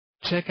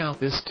Check out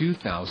this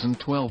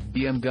 2012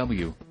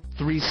 BMW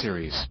 3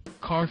 Series.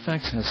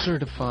 Carfax has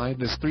certified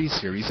this 3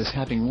 Series as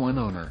having one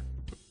owner.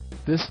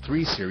 This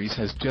 3 Series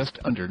has just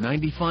under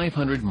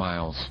 9,500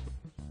 miles.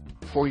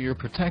 For your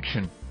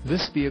protection,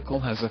 this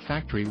vehicle has a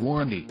factory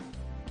warranty.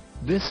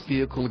 This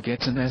vehicle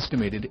gets an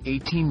estimated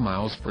 18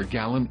 miles per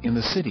gallon in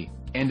the city,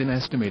 and an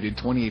estimated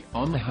 28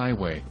 on the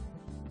highway.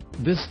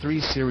 This 3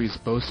 Series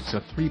boasts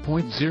a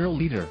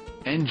 3.0-liter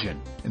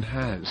engine, and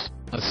has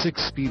a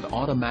 6-speed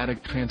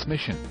automatic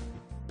transmission.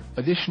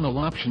 Additional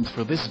options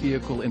for this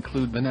vehicle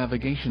include the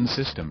navigation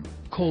system,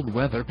 cold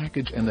weather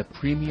package and the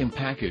premium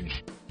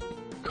package.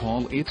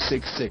 Call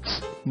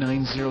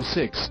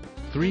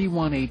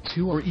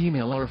 866-906-3182 or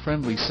email our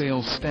friendly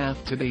sales staff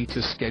today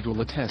to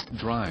schedule a test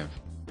drive.